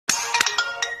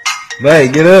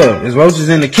Babe, get up. There's roaches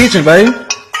in the kitchen, babe.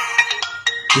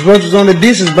 There's roaches on the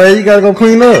dishes, babe. You gotta go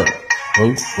clean up.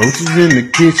 Roaches in the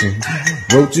kitchen.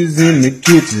 Roaches in the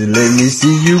kitchen. Let me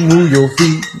see you move your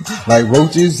feet. Like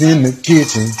roaches in the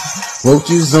kitchen.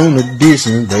 Roaches on the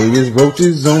dishes, baby. There's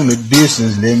roaches on the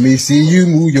dishes. Let me see you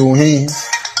move your hands.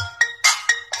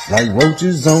 Like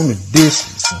roaches on the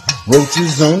dishes.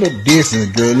 Roaches on the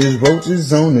dishes, girl, there's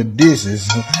roaches on the dishes.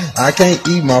 I can't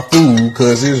eat my food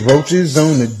cause there's roaches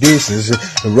on the dishes.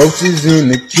 Roaches in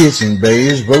the kitchen, babe,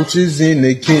 there's roaches in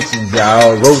the kitchen,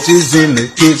 y'all. Roaches in the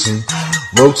kitchen.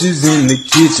 Roaches in the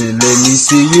kitchen, let me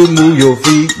see you move your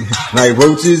feet. Like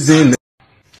roaches in the